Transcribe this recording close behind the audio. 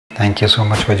Thank you so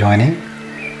much for joining.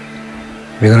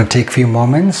 We're going to take a few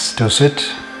moments to sit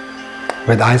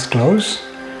with eyes closed.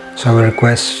 So I will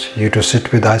request you to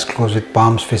sit with eyes closed with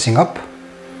palms facing up.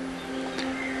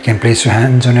 You can place your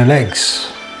hands on your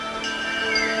legs.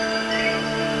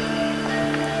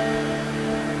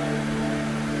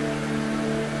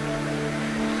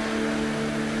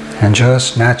 And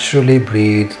just naturally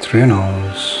breathe through your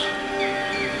nose.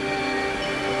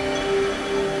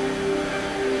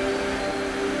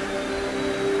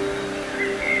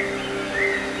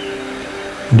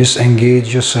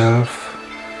 Disengage yourself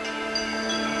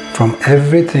from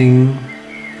everything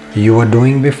you were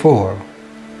doing before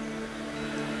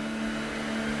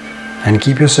and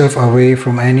keep yourself away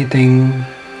from anything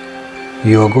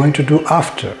you are going to do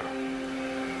after.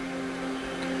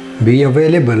 Be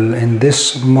available in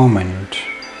this moment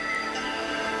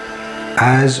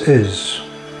as is,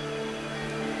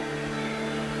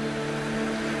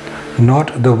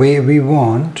 not the way we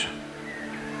want,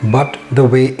 but the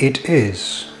way it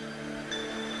is.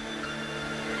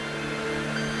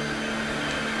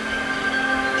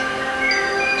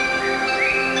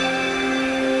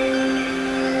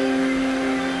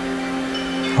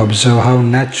 Observe how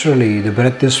naturally the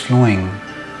breath is flowing,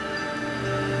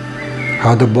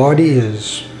 how the body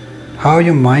is, how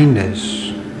your mind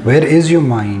is. Where is your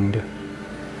mind?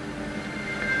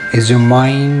 Is your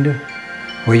mind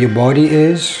where your body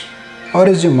is, or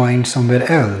is your mind somewhere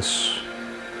else?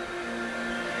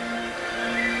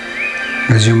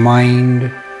 Is your mind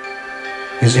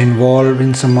involved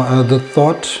in some other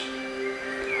thought,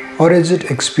 or is it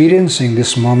experiencing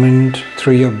this moment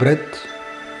through your breath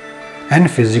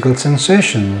and physical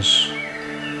sensations?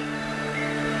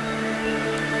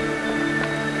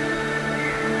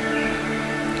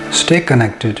 Stay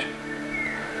connected,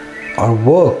 or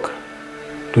work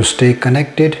to stay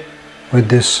connected with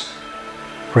this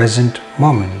present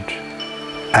moment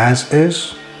as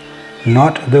is,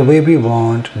 not the way we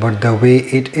want, but the way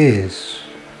it is.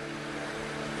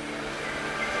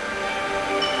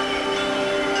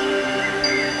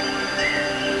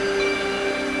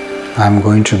 I am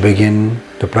going to begin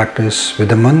the practice with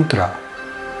the mantra,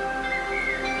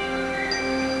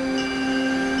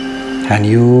 and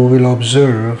you will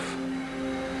observe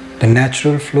the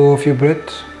natural flow of your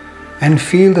breath and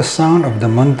feel the sound of the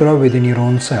mantra within your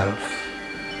own self.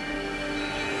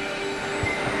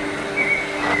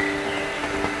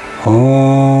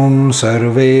 Om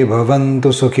Sarve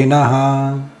Bhavantu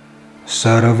Sukhinah,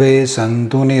 Sarve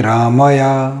Santu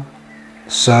Niramaya,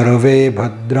 Sarve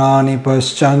Bhadrani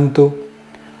Paschantu,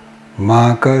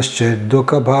 Ma Kaschid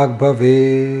Dukha Bhag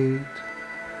Bhavet.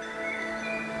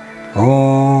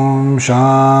 Om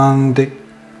Shanti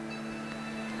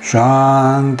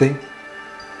Shanti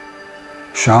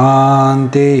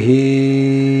Shanti.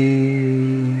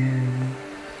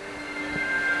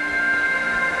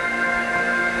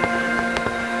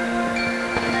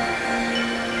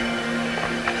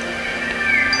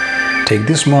 Take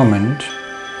this moment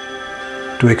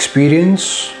to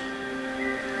experience,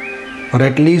 or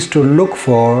at least to look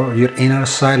for, your inner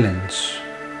silence.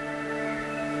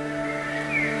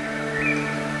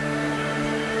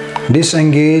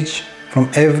 Disengage from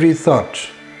every thought.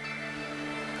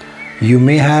 You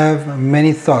may have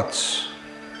many thoughts.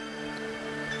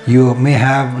 You may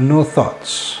have no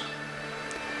thoughts.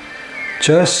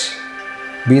 Just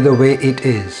be the way it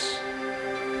is.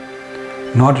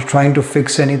 Not trying to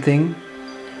fix anything,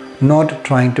 not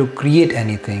trying to create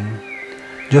anything,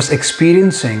 just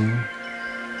experiencing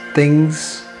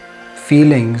things,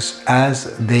 feelings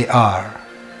as they are.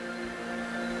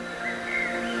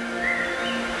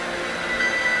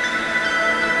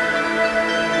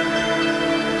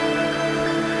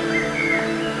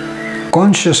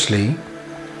 Consciously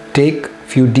take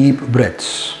few deep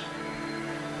breaths.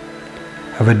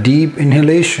 Have a deep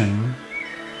inhalation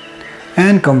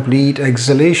and complete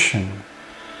exhalation.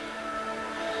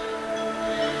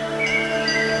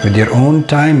 With your own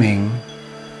timing,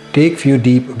 take few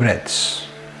deep breaths.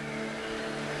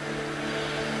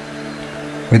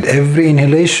 With every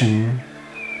inhalation,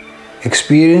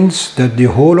 experience that the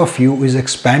whole of you is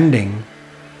expanding,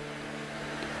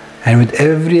 and with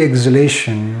every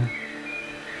exhalation,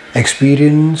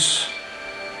 experience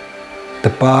the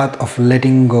path of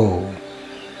letting go.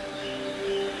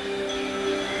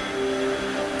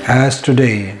 As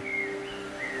today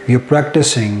we are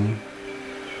practicing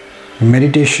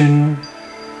meditation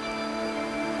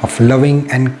of loving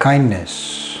and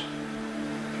kindness,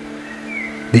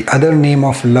 the other name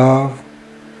of love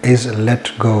is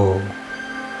let go.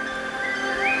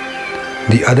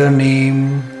 The other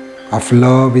name of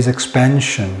love is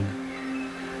expansion.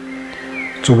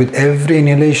 So with every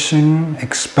inhalation,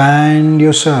 expand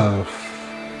yourself.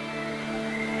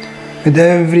 With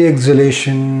every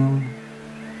exhalation,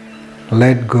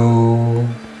 let go.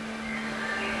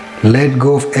 Let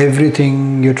go of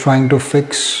everything you're trying to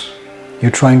fix, you're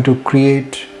trying to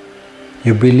create,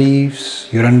 your beliefs,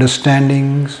 your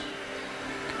understandings,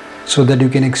 so that you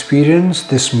can experience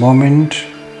this moment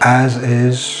as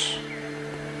is,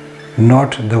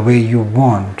 not the way you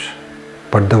want,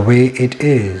 but the way it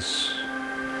is.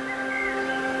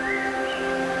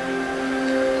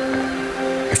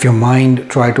 If your mind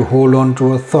tries to hold on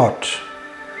to a thought,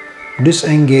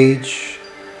 disengage,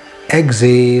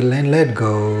 exhale and let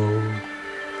go.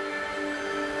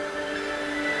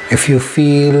 If you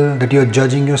feel that you're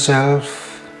judging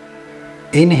yourself,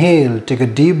 inhale, take a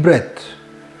deep breath,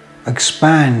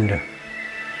 expand,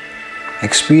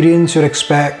 experience your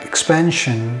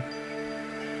expansion,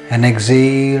 and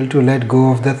exhale to let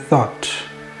go of that thought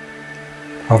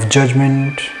of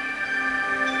judgment.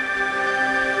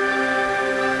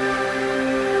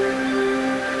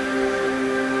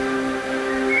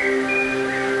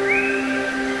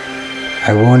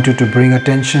 I want you to bring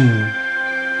attention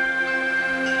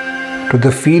to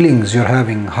the feelings you're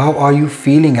having. How are you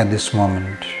feeling at this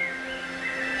moment?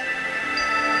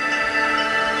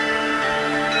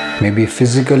 Maybe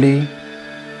physically,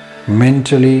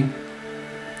 mentally,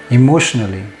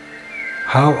 emotionally.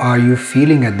 How are you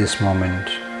feeling at this moment?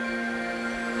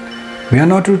 We are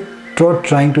not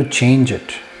trying to change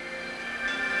it.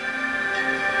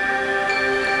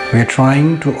 We are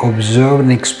trying to observe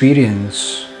and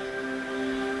experience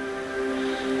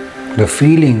the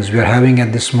feelings we are having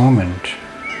at this moment.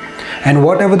 And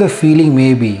whatever the feeling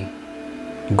may be,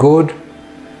 good,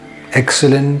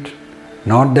 excellent,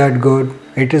 not that good,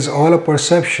 it is all a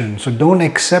perception. So don't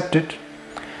accept it.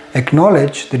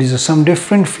 Acknowledge there is some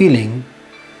different feeling,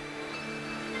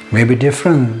 maybe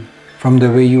different from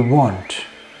the way you want.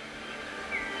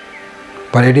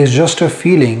 But it is just a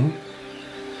feeling,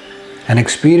 an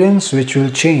experience which will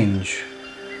change.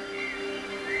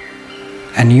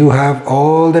 And you have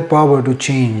all that power to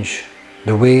change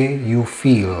the way you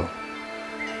feel.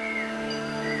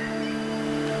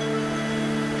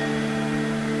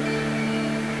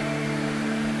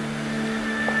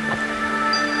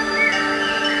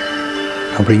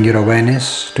 Now bring your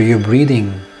awareness to your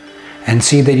breathing and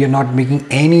see that you're not making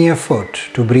any effort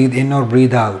to breathe in or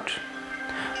breathe out.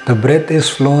 The breath is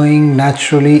flowing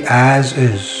naturally as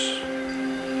is.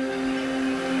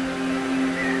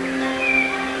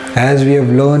 As we are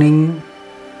learning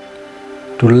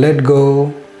to let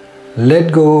go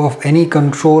of any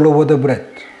control over the breath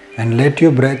and let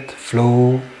your breath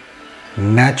flow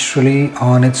naturally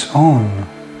on its own.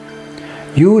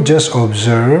 You just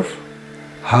observe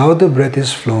how the breath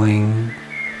is flowing.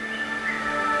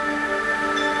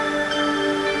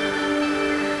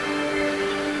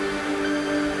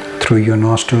 Through your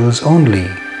nostrils only.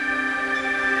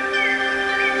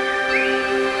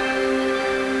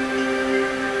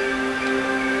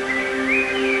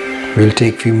 We'll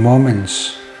take few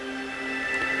moments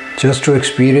just to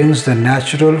experience the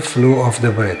natural flow of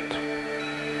the breath.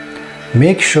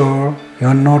 Make sure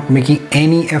you're not making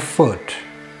any effort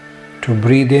to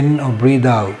breathe in or breathe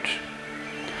out,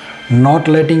 not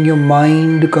letting your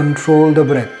mind control the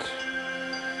breath.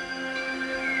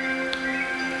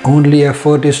 Only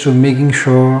effort is to making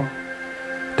sure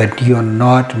that you're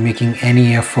not making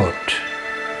any effort.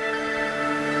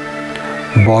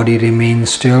 Body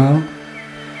remains still.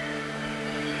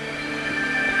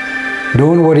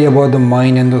 Don't worry about the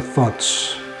mind and the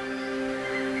thoughts.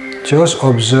 Just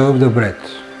observe the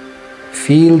breath.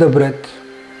 Feel the breath.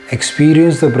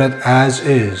 Experience the breath as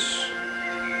is.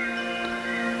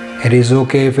 It is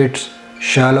okay if it's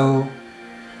shallow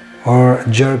or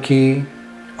jerky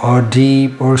or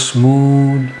deep or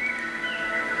smooth,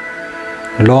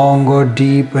 long or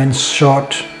deep and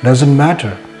short, doesn't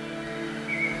matter.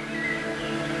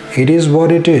 It is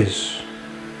what it is.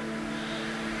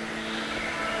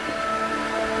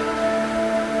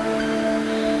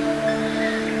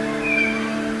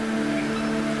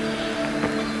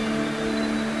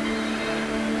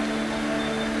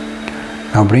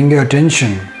 Now bring your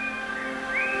attention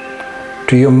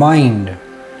to your mind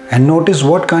and notice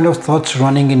what kind of thoughts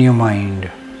running in your mind.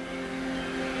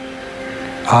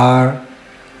 Are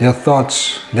there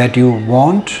thoughts that you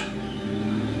want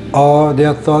or there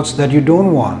are thoughts that you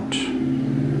don't want?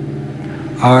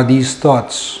 Are these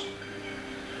thoughts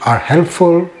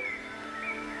helpful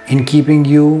in keeping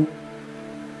you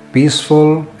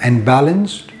peaceful and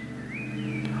balanced?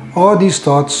 Or these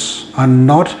thoughts are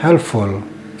not helpful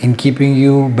in keeping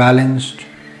you balanced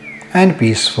and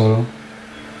peaceful?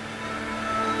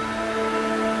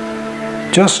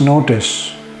 Just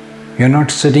notice. You're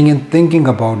not sitting and thinking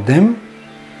about them.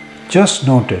 Just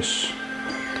notice.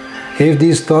 If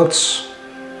these thoughts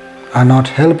are not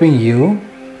helping you,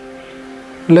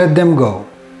 let them go.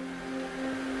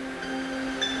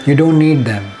 You don't need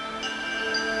them.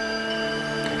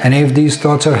 And if these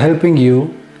thoughts are helping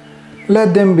you,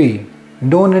 let them be.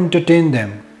 Don't entertain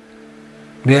them.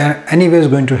 They are anyways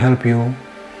going to help you.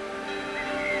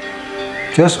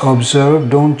 Just observe,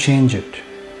 don't change it.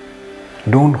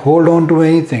 Don't hold on to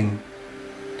anything.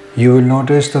 You will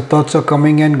notice the thoughts are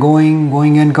coming and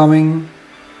going and coming.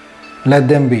 Let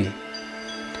them be.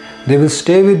 They will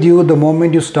stay with you the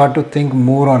moment you start to think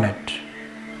more on it.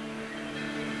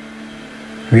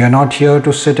 We are not here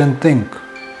to sit and think.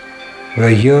 We are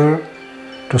here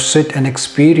to sit and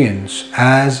experience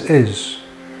as is.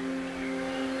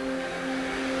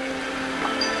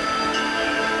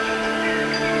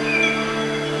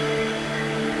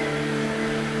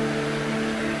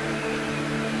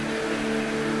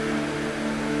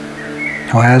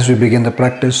 Now, as we begin the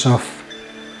practice of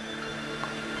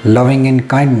loving in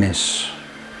kindness,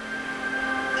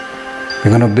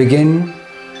 we're going to begin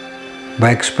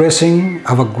by expressing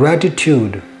our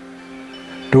gratitude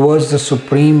towards the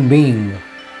Supreme Being,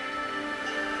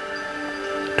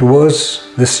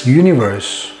 towards this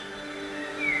universe,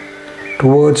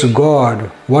 towards God,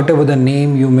 whatever the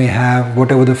name you may have,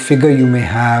 whatever the figure you may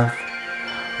have,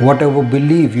 whatever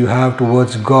belief you have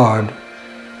towards God,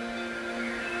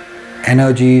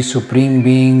 energy, Supreme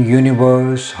Being,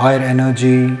 universe, higher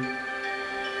energy.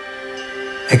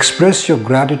 Express your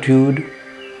gratitude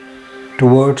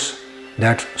towards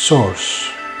that source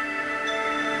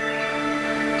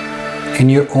in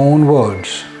your own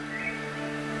words.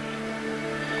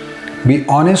 Be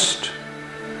honest,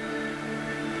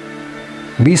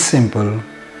 be simple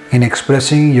in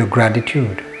expressing your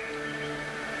gratitude.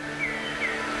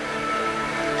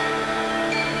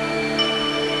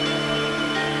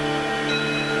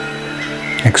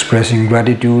 Expressing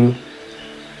gratitude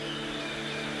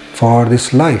for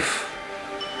this life,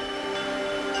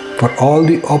 for all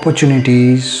the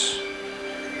opportunities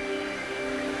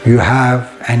you have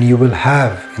and you will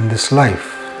have in this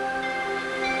life.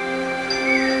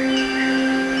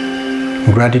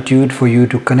 Gratitude for you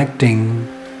to connecting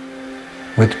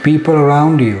with people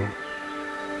around you,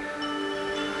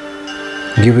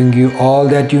 giving you all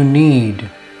that you need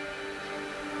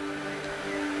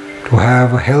to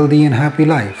have a healthy and happy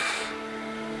life.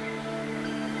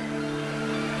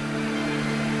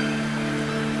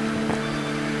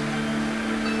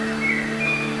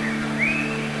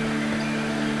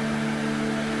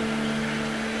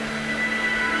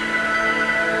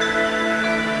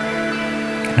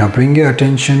 Now bring your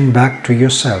attention back to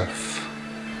yourself.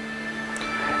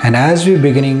 And as we're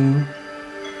beginning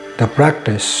the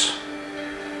practice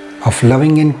of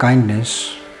loving and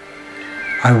kindness,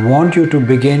 I want you to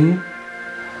begin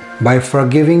by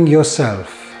forgiving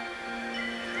yourself.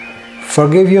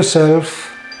 Forgive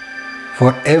yourself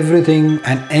for everything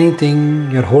and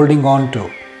anything you're holding on to.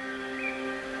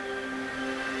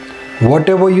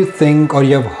 Whatever you think or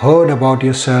you have heard about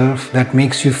yourself that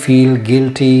makes you feel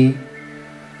guilty,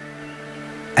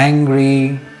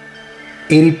 angry,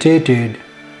 irritated,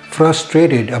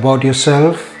 frustrated about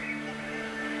yourself,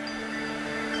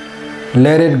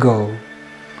 let it go.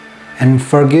 And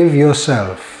forgive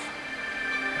yourself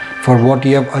for what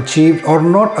you have achieved or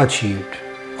not achieved,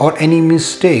 or any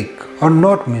mistake or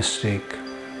not mistake.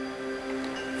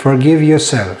 Forgive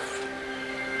yourself.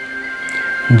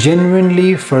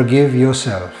 Genuinely forgive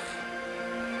yourself.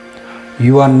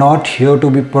 You are not here to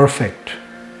be perfect.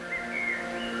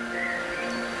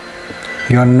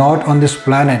 You are not on this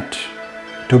planet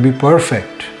to be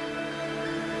perfect.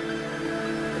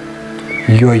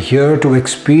 You are here to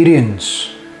experience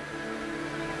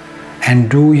and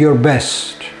do your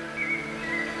best.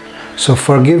 So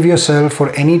forgive yourself for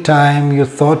any time you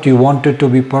thought you wanted to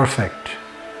be perfect.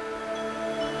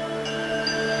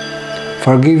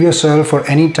 Forgive yourself for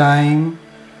any time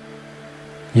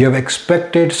you have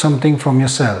expected something from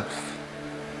yourself.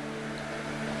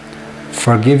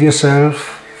 Forgive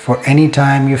yourself for any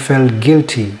time you felt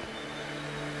guilty.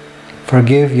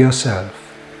 Forgive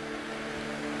yourself.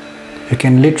 You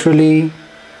can literally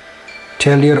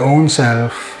tell your own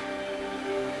self,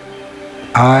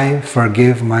 I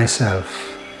forgive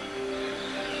myself.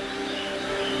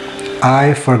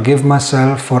 I forgive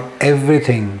myself for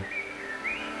everything.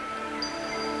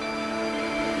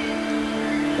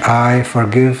 I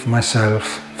forgive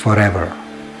myself forever.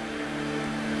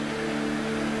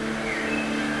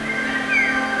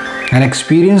 And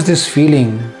experience this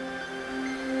feeling,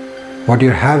 what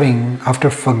you're having after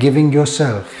forgiving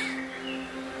yourself.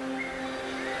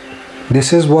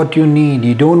 This is what you need.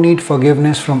 You don't need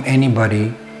forgiveness from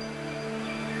anybody.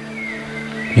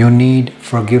 You need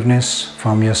forgiveness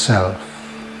from yourself.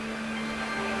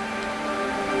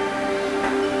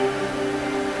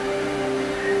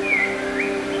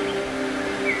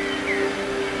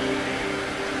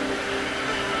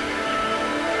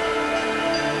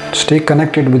 Stay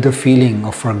connected with the feeling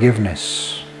of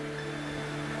forgiveness.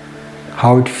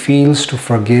 How it feels to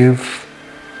forgive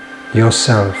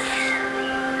yourself.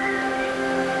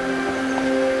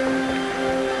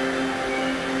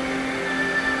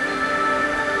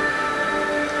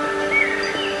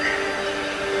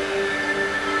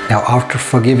 Now, after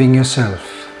forgiving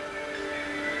yourself,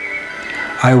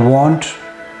 I want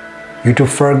you to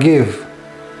forgive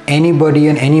anybody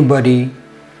and anybody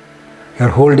you're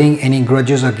holding any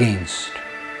grudges against.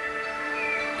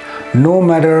 No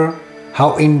matter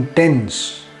how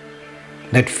intense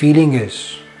that feeling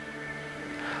is,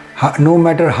 no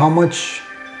matter how much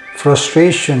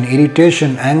frustration,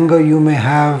 irritation, anger you may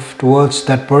have towards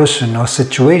that person or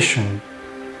situation,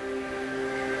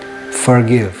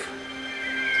 forgive.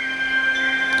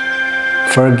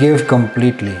 Forgive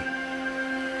completely.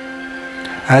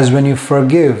 As when you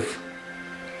forgive,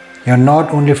 you're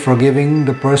not only forgiving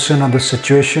the person or the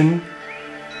situation,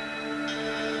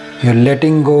 you're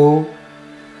letting go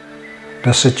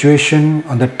the situation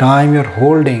or the time you're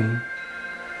holding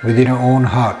within your own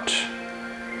heart.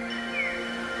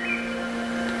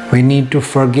 We need to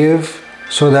forgive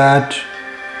so that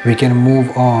we can move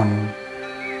on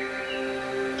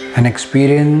and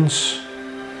experience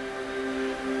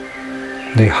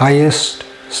the highest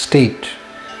state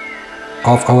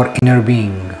of our inner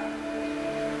being.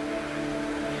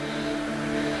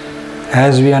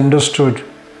 As we understood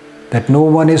that no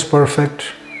one is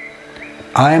perfect,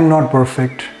 I am not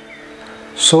perfect,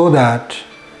 so that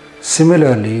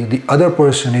similarly the other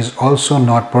person is also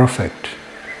not perfect.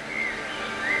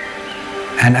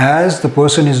 And as the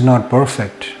person is not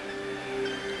perfect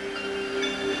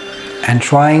and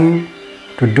trying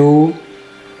to do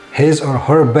his or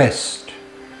her best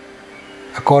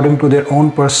according to their own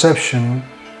perception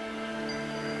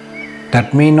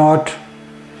that may not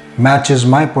matches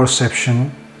my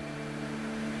perception,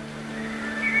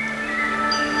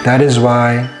 that is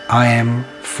why I am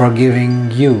forgiving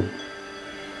you.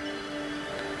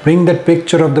 Bring that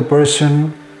picture of the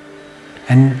person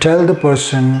and tell the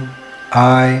person,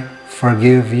 I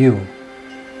forgive you.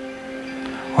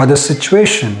 Or the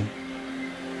situation,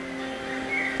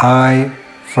 I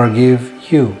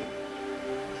forgive you.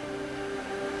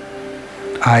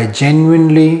 I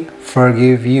genuinely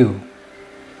forgive you.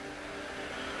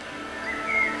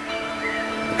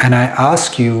 And I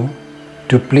ask you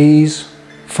to please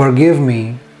forgive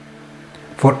me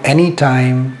for any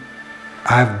time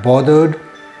I have bothered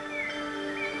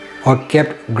or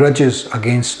kept grudges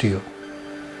against you.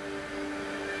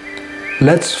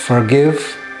 Let's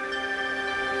forgive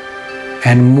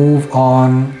and move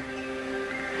on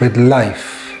with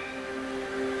life.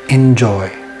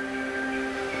 Enjoy.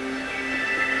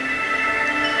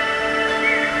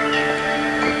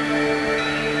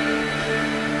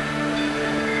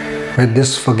 With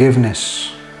this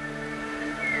forgiveness,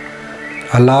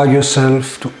 allow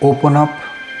yourself to open up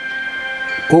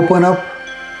to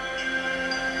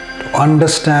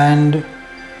understand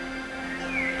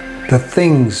the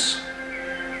things,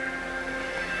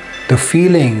 the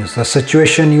feelings, the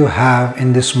situation you have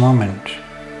in this moment.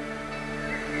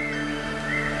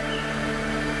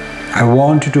 I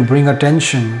want you to bring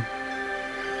attention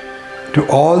to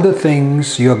all the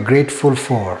things you are grateful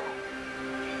for.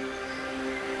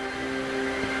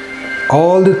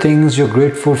 All the things you're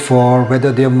grateful for,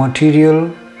 whether they're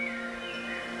material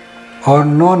or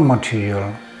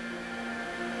non-material.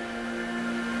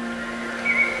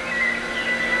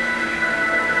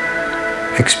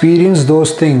 Experience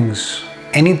those things,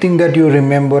 anything that you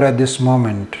remember at this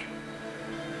moment.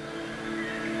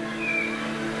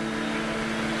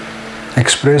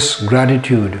 Express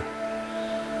gratitude.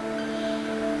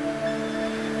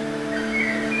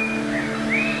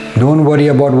 Don't worry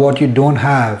about what you don't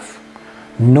have.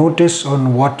 Notice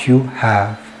on what you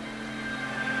have.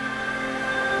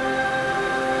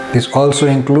 This also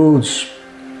includes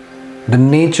the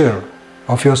nature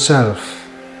of yourself.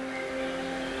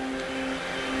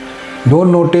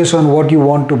 Don't notice on what you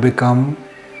want to become.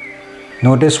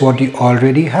 Notice what you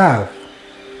already have,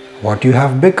 what you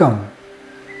have become.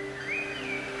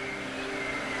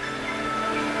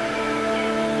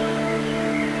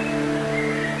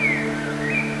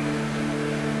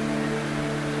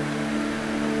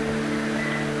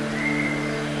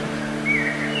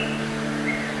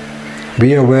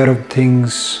 Be aware of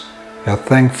things you are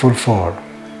thankful for.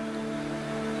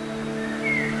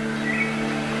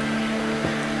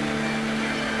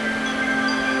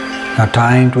 Now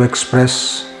time to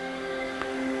express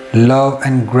love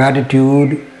and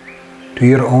gratitude to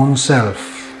your own self.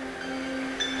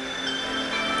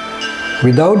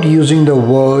 Without using the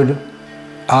word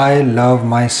I love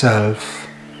myself,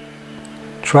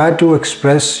 try to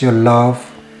express your love,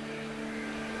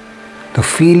 the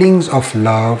feelings of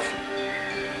love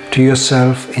to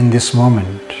yourself in this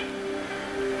moment.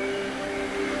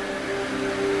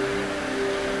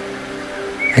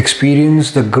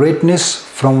 Experience the greatness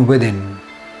from within.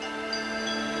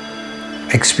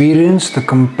 Experience the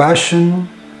compassion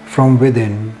from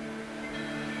within.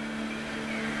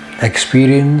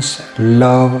 Experience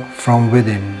love from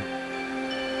within.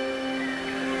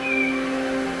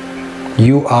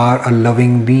 You are a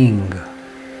loving being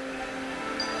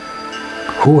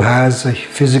who has a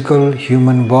physical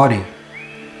human body,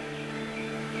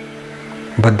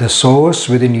 but the source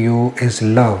within you is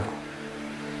love.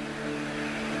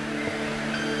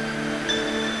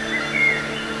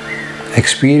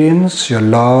 Experience your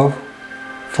love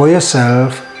for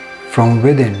yourself from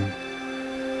within.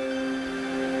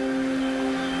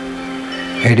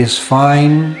 It is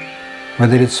fine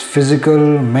whether it's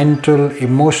physical, mental,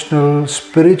 emotional,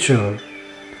 spiritual.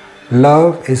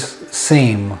 Love is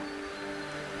same.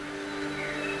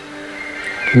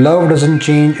 Love doesn't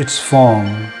change its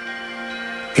form.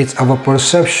 It's our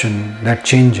perception that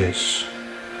changes.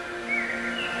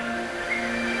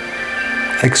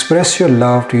 Express your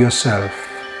love to yourself.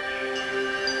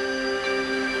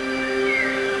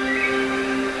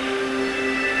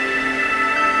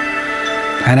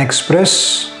 And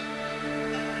express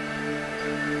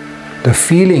the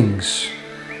feelings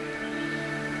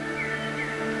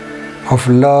of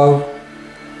love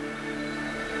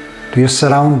to your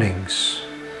surroundings.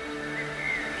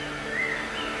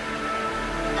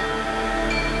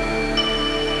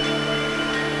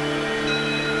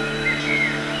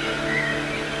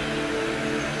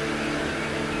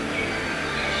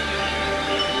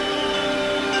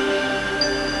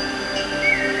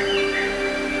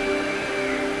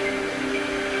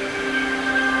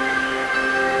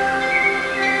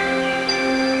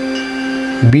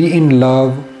 Be in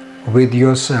love with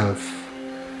yourself.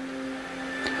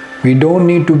 We don't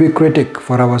need to be critic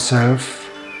for ourselves.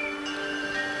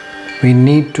 We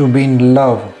need to be in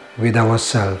love with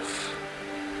ourselves.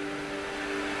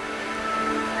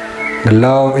 The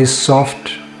love is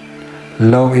soft,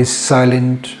 love is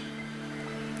silent,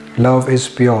 love is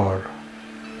pure.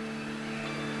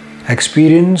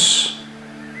 Experience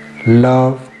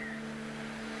love,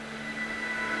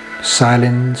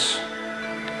 silence,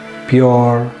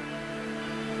 pure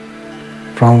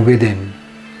from within.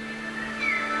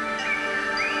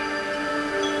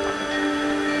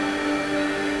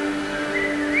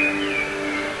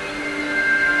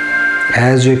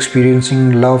 As you're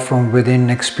experiencing love from within,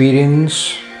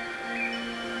 experience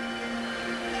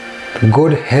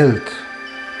good health,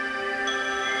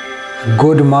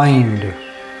 good mind,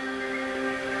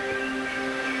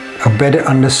 a better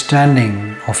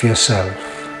understanding of yourself.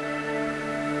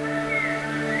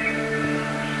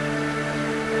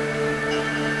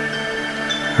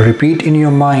 Repeat in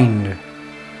your mind,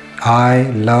 I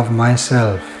love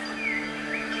myself.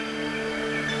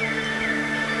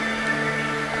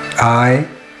 I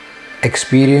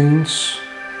experience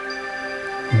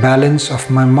balance of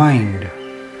my mind.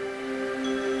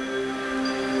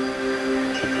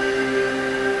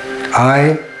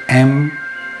 I am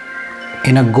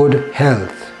in a good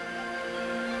health.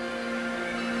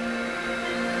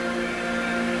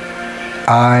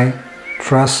 I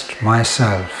trust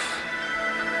myself.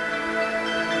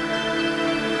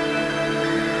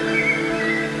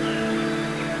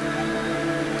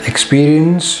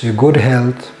 Experience your good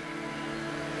health.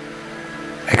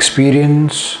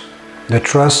 Experience the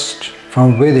trust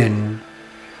from within.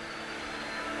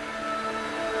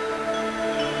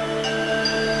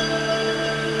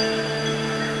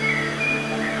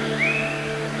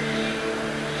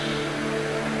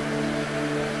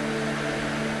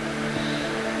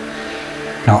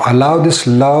 Now allow this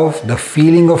love, the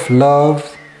feeling of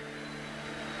love,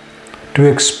 to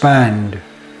expand.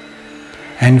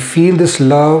 And feel this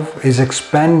love is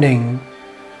expanding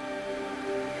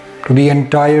to the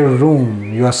entire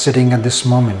room you are sitting at this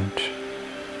moment.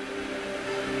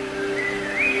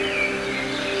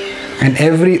 And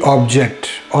every object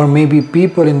or maybe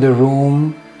people in the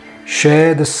room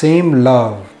share the same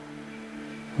love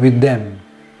with them.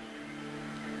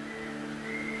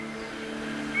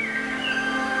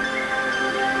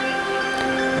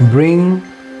 Bring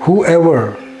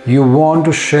whoever you want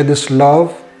to share this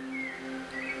love.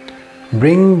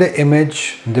 Bring the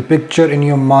image, the picture in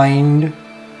your mind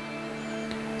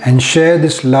and share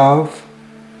this love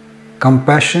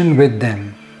compassion with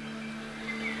them.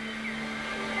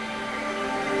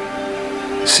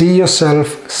 See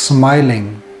yourself smiling.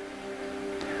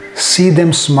 See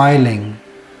them smiling.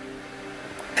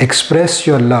 Express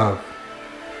your love.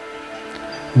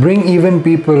 Bring even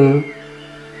people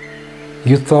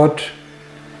you thought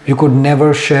you could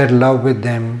never share love with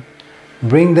them.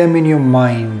 Bring them in your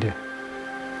mind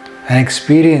and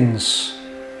experience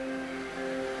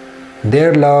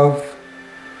their love,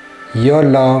 your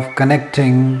love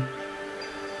connecting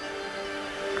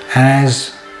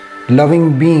as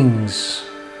loving beings.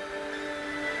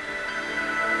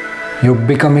 You're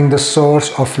becoming the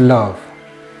source of love.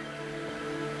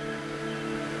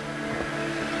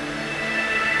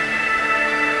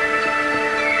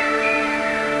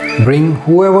 Bring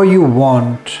whoever you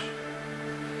want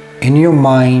in your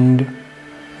mind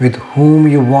with whom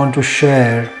you want to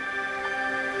share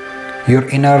your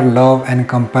inner love and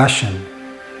compassion.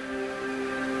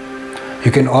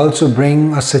 You can also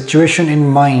bring a situation in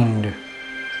mind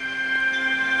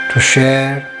to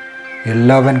share your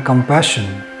love and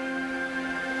compassion.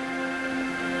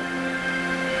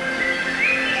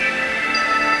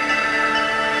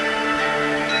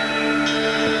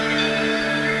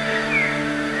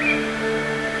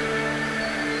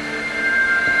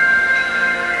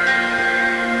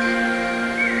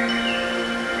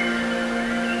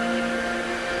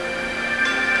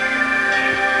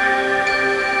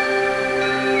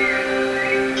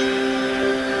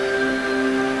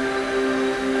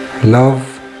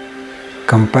 Love,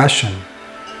 compassion,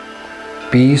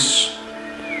 peace,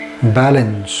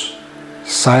 balance,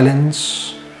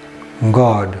 silence,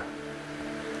 God,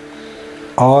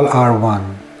 all are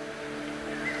one.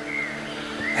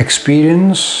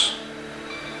 Experience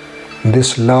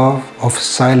this love of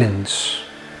silence,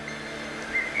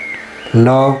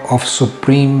 love of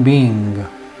Supreme Being,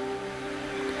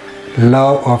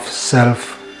 love of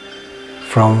self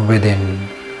from within.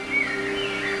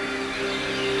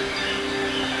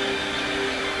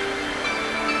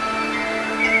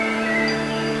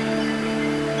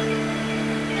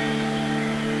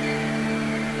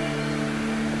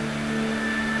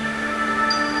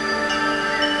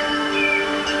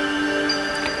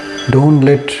 Don't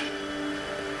let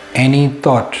any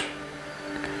thought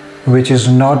which is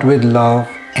not with love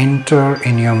enter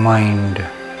in your mind.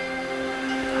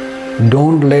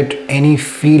 Don't let any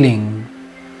feeling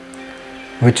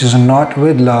which is not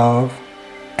with love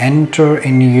enter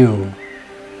in you.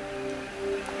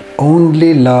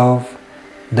 Only love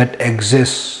that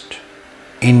exists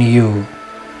in you.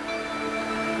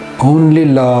 Only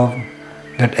love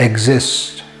that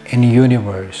exists in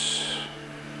universe.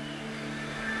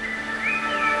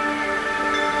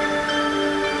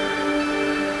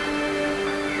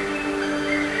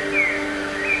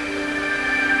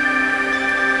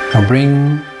 Now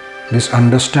bring this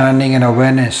understanding and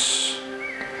awareness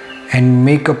and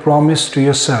make a promise to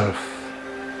yourself.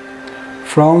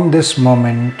 From this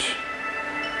moment,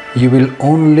 you will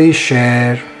only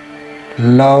share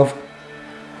love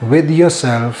with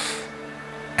yourself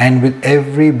and with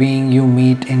every being you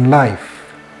meet in life.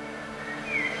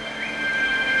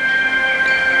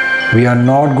 We are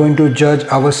not going to judge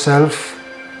ourselves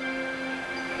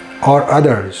or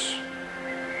others.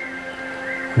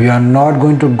 We are not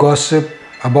going to gossip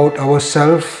about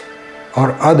ourselves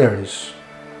or others.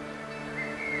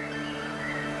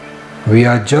 We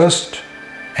are just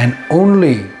and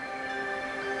only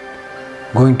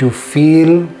going to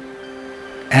feel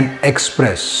and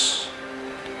express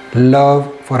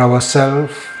love for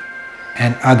ourselves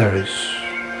and others.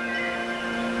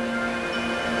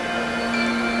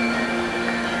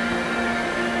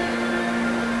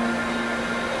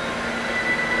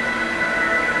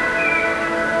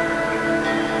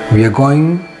 We are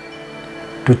going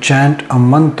to chant a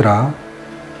mantra,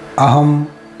 Aham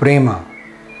Prema,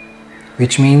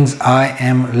 which means I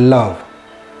am love.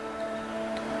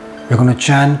 We're going to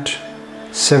chant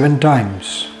 7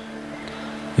 times.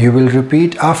 You will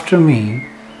repeat after me,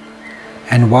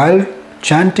 and while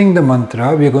chanting the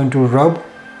mantra, we are going to rub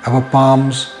our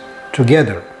palms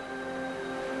together.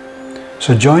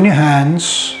 So join your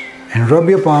hands and rub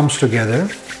your palms together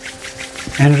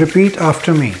and repeat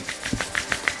after me.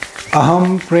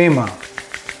 Aham Prema,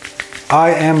 I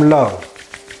am love.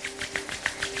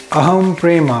 Aham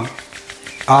Prema,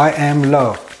 I am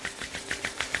love.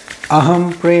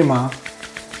 Aham Prema,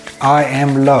 I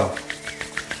am love.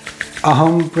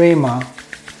 Aham Prema,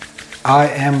 I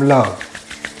am love.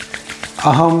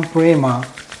 Aham Prema,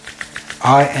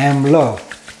 I am love.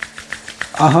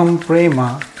 Aham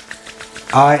Prema,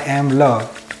 I am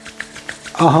love.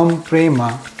 Aham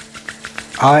Prema,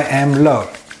 I am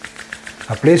love.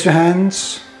 Now place your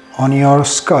hands on your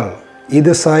skull,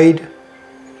 either side,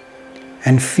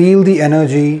 and feel the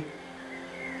energy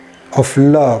of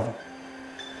love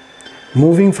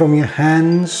moving from your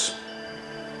hands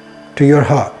to your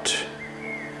heart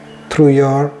through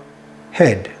your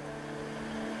head.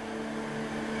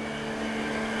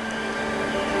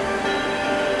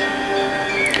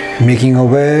 Making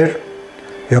aware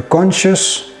your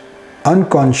conscious,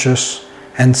 unconscious,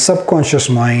 and subconscious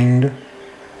mind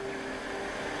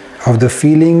of the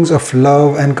feelings of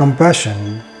love and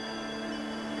compassion,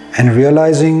 and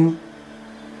realizing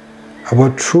our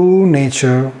true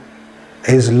nature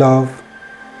is love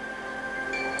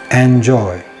and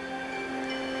joy.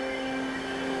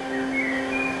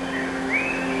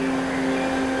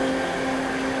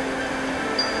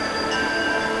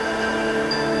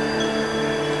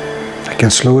 You can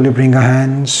slowly bring our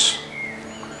hands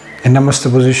in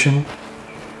Namaste position.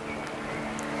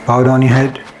 Bow down your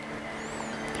head.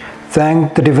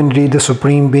 Thank the Divinity, the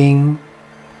Supreme Being,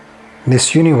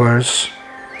 this universe,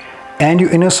 and your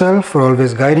inner self for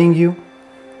always guiding you,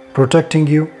 protecting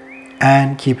you,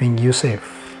 and keeping you safe.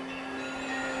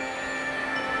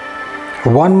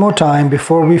 One more time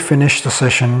before we finish the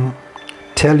session,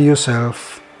 tell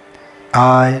yourself,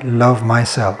 I love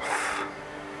myself.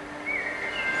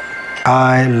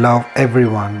 I love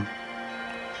everyone.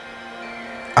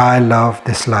 I love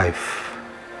this life.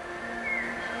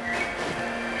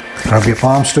 Rub your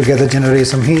palms together, generate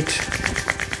some heat.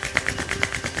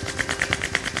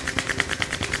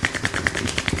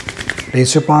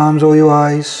 Place your palms over your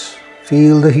eyes.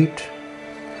 Feel the heat.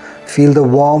 Feel the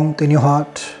warmth in your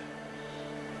heart.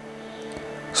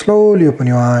 Slowly open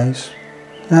your eyes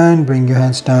and bring your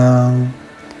hands down.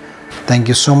 Thank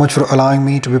you so much for allowing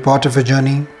me to be part of your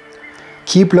journey.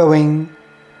 Keep loving,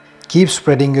 keep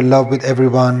spreading your love with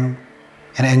everyone,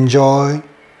 and enjoy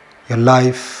your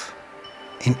life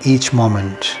in each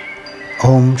moment.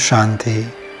 Om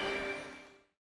Shanti.